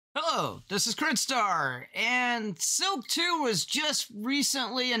Hello, this is Critstar, and Silk2 was just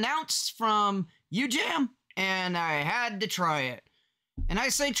recently announced from Ujam, and I had to try it. And I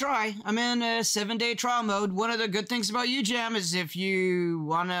say try, I'm in a 7-day trial mode. One of the good things about Ujam is if you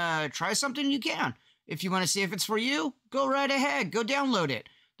want to try something, you can. If you want to see if it's for you, go right ahead, go download it.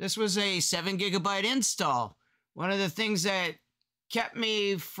 This was a 7 GB install. One of the things that kept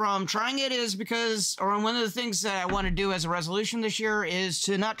me from trying it is because, or one of the things that I want to do as a resolution this year is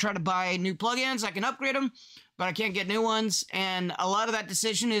to not try to buy new plugins. I can upgrade them, but I can't get new ones. And a lot of that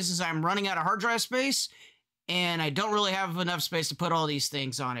decision is I'm running out of hard drive space and I don't really have enough space to put all these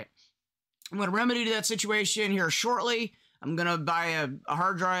things on it. I'm going to remedy that situation here shortly. I'm going to buy a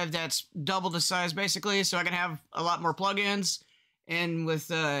hard drive that's double the size basically, so I can have a lot more plugins and with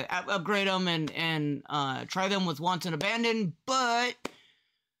upgrade them and try them with Want and Abandon, but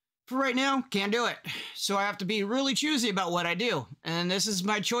for right now, can't do it. So I have to be really choosy about what I do, and this is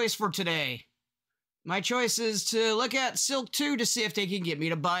my choice for today. My choice is to look at Silk2 to see if they can get me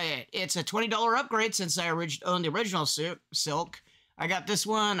to buy it. It's a $20 upgrade since I owned the original Silk. I got this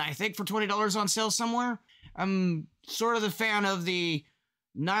one, I think, for $20 on sale somewhere. I'm sort of the fan of the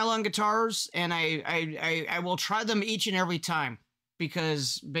nylon guitars, and I will try them each and every time,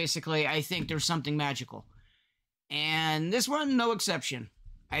 because basically I think there's something magical. And this one, no exception.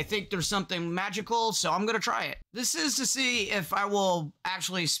 I think there's something magical, so I'm going to try it. This is to see if I will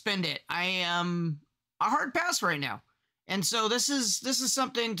actually spend it. I am a hard pass right now. And so this is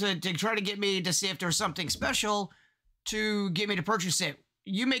something to try to get me to see if there's something special to get me to purchase it.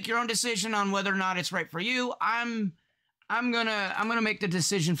 You make your own decision on whether or not it's right for you. I'm gonna make the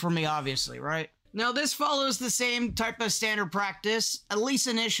decision for me, obviously, right? Now, this follows the same type of standard practice, at least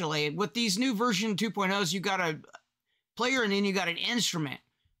initially. With these new version 2.0s, you got a player and then you got an instrument,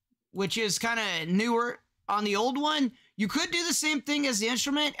 which is kind of newer. On the old one, you could do the same thing as the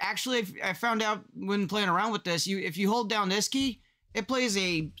instrument. Actually, I found out when playing around with this, if you hold down this key, it plays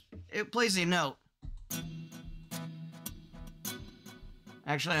a note.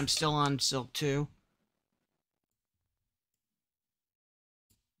 Actually, I'm still on Silk 2.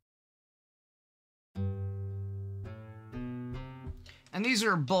 And these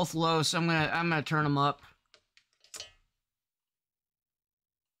are both low, so I'm gonna turn them up.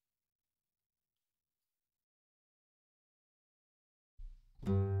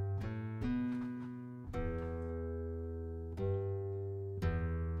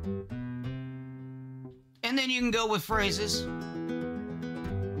 And then you can go with phrases.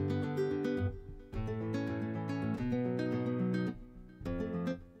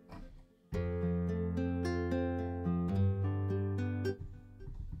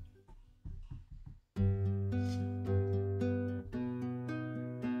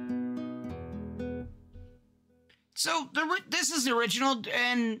 So this is the original,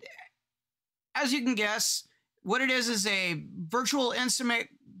 and as you can guess, what it is a virtual instrument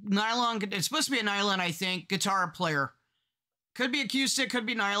nylon. It's supposed to be a nylon, I think, guitar player. Could be acoustic, could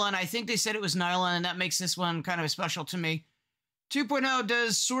be nylon. I think they said it was nylon, and that makes this one kind of special to me. 2.0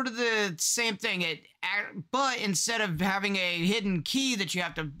 does sort of the same thing, but instead of having a hidden key that you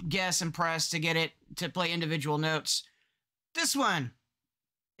have to guess and press to get it to play individual notes, this one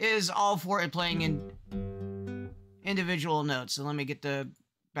is all for it playing in individual notes. So let me get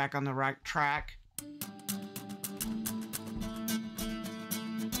back on the right track.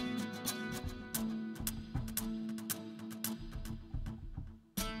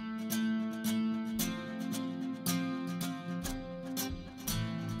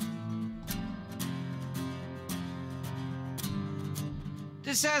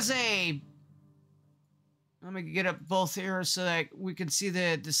 This has let me get up both here so that we can see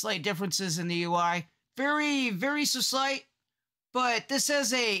the slight differences in the UI. Very, very so slight, but this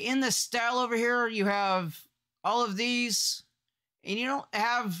has in the style over here, you have all of these, and you don't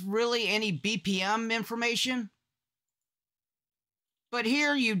have really any BPM information. But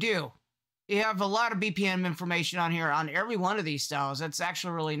here you do. You have a lot of BPM information on here on every one of these styles. That's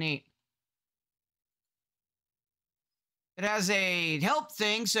actually really neat. It has a help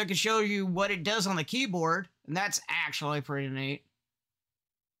thing, so it can show you what it does on the keyboard, and that's actually pretty neat.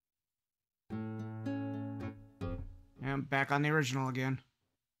 And back on the original again.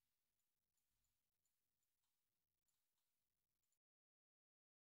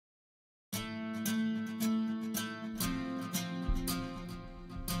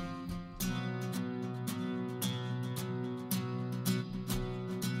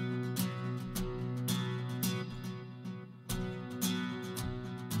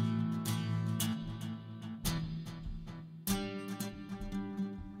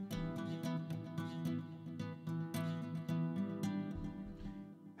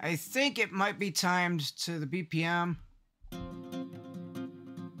 I think it might be timed to the BPM.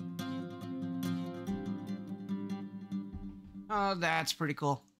 Oh, that's pretty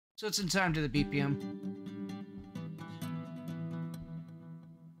cool. So it's in time to the BPM.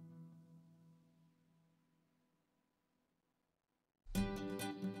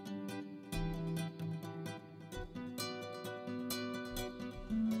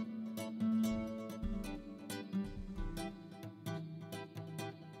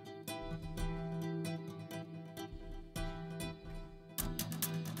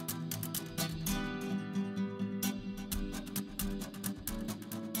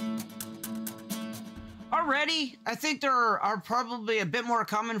 Already, I think there are probably a bit more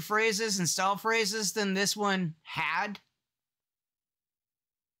common phrases and style phrases than this one had.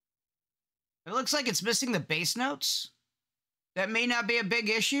 It looks like it's missing the bass notes. That may not be a big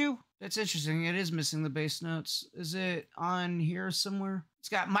issue. That's interesting. It is missing the bass notes. Is it on here somewhere? It's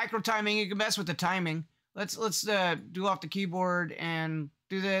got micro timing. You can mess with the timing. Let's do off the keyboard and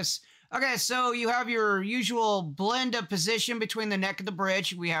do this. Okay, so you have your usual blend of position between the neck and the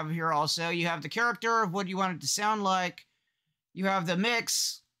bridge. We have here also. You have the character of what you want it to sound like. You have the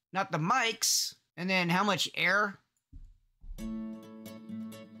mix, not the mics, and then how much air.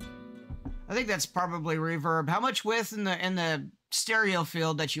 I think that's probably reverb. How much width in the stereo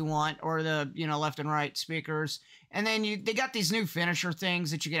field that you want, or the left and right speakers. And then they got these new finisher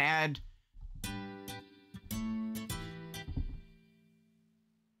things that you can add.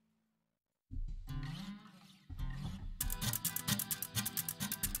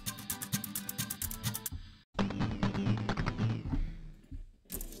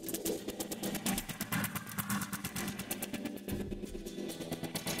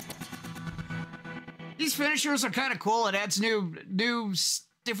 These finishers are kind of cool. It adds new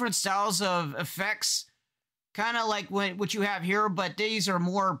different styles of effects, kind of like what you have here, but these are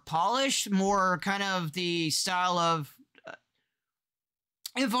more polished, more kind of the style of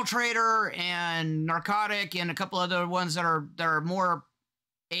Infiltrator and Narcotic and a couple other ones that are more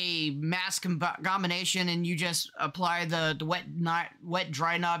a mass combination, and you just apply the wet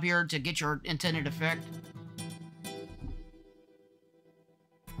dry knob here to get your intended effect.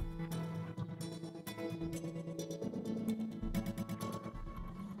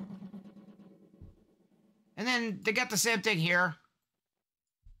 And then they got the same thing here.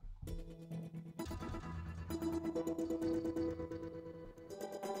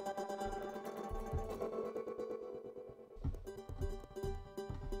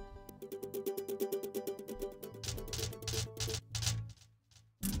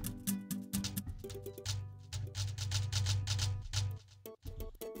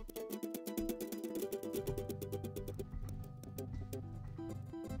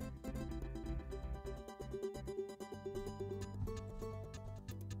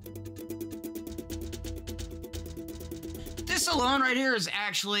 This alone right here has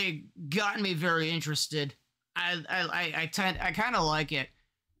actually gotten me very interested. I kind of like it.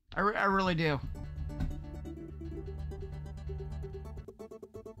 I really do.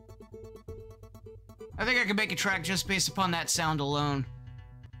 I think I could make a track just based upon that sound alone.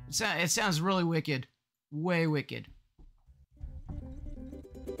 It sounds really wicked. Way wicked.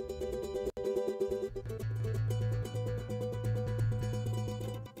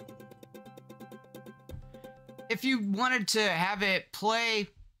 If you wanted to have it play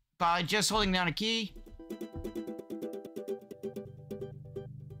by just holding down a key,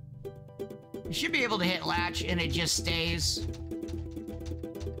 you should be able to hit latch and it just stays.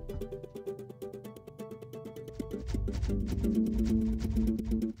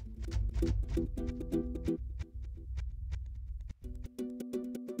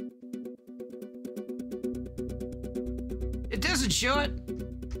 It doesn't show it,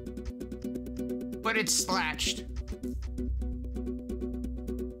 but it's latched.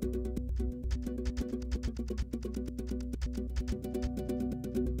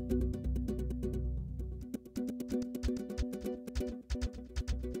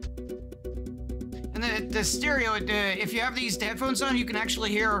 And the stereo, if you have these headphones on, you can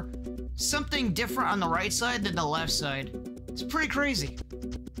actually hear something different on the right side than the left side. It's pretty crazy.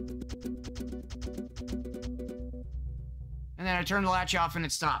 And then I turn the latch off and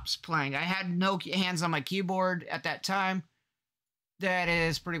it stops playing. I had no hands on my keyboard at that time. That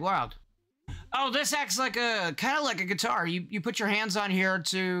is pretty wild. Oh, this acts like kind of like a guitar. You put your hands on here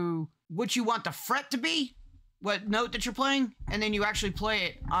to what you want the fret to be, what note that you're playing, and then you actually play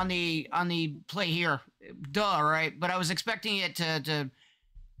it on the play here. Duh, right? But I was expecting it to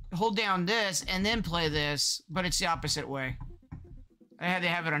hold down this and then play this, but it's the opposite way. I had to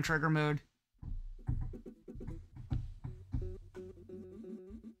have it on trigger mode.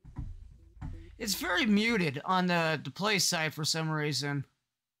 It's very muted on the play side for some reason.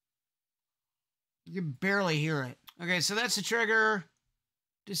 You can barely hear it. Okay, so that's the trigger.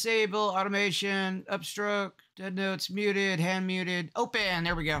 Disable, automation, upstroke, dead notes, muted, hand muted, open.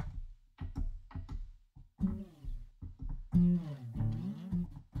 There we go.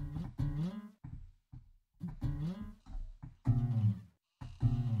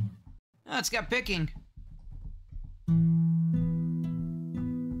 Oh, it's got picking.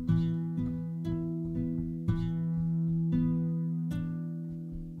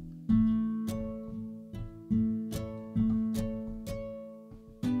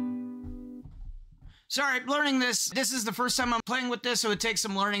 Sorry, learning this. This is the first time I'm playing with this, so it takes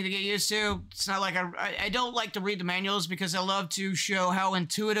some learning to get used to. It's not like I don't like to read the manuals because I love to show how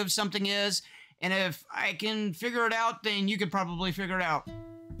intuitive something is. And if I can figure it out, then you could probably figure it out.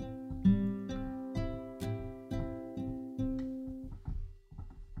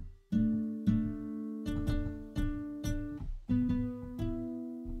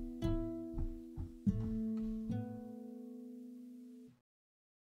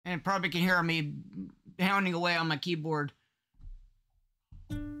 And probably can hear me pounding away on my keyboard.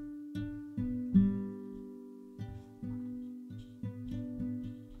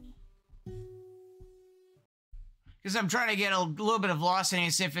 Because I'm trying to get a little bit of velocity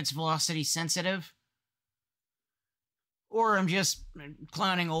and see if it's velocity sensitive. Or I'm just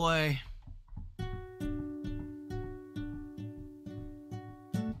clowning away.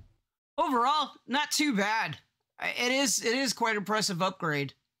 Overall, not too bad. It is quite an impressive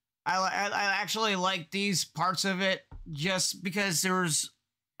upgrade. I actually like these parts of it just because there's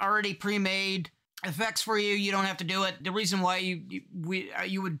already pre-made effects for you. You don't have to do it. The reason why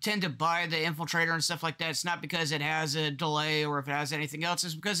you would tend to buy the infiltrator and stuff like that, it's not because it has a delay or if it has anything else.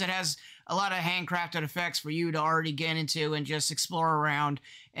 It's because it has a lot of handcrafted effects for you to already get into and just explore around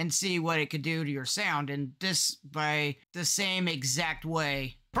and see what it could do to your sound. And this, by the same exact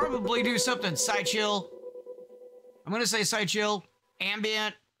way, probably do something side chill. I'm going to say side chill,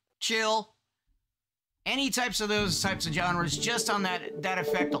 ambient, chill, any types of those types of genres just on that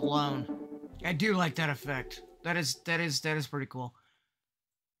effect alone. I do like that effect. That is pretty cool.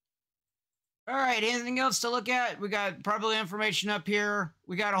 All right, anything else to look at? We got probably information up here.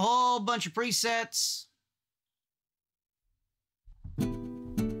 We got a whole bunch of presets.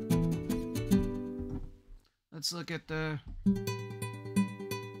 Let's look at the...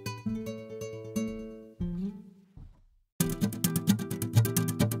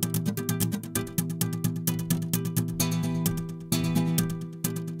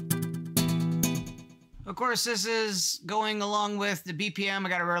 Of course, this is going along with the BPM. I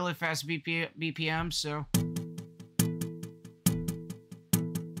got a really fast BPM, so...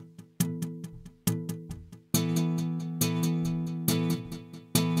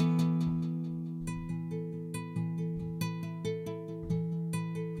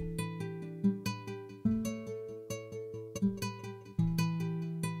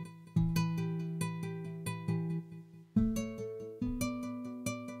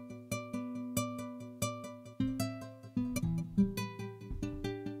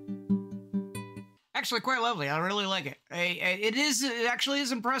 Actually quite lovely. I really like it. It actually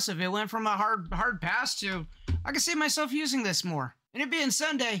is impressive. It went from a hard pass to I can see myself using this more. And it being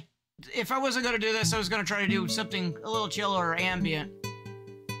Sunday, if I wasn't going to do this, I was going to try to do something a little chiller or ambient.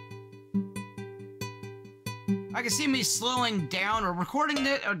 I can see me slowing down or recording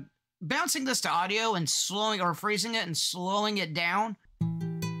it, or bouncing this to audio and slowing or freezing it and slowing it down.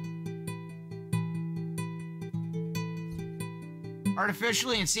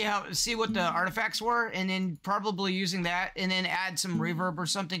 Artificially and see what the artifacts were, and then probably using that and then add some reverb or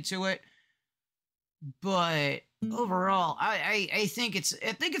something to it. But overall, I think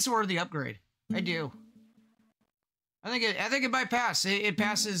it's worth the upgrade. I do. I think it might pass. It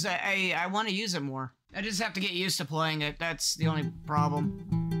passes. I want to use it more. I just have to get used to playing it. That's the only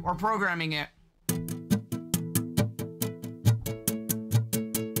problem. Or programming it.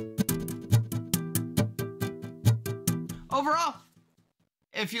 Overall,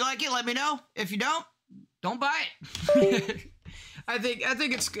 if you like it, let me know. If you don't buy it. I think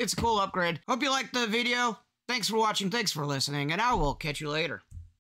it's a cool upgrade. Hope you liked the video. Thanks for watching. Thanks for listening, and I will catch you later.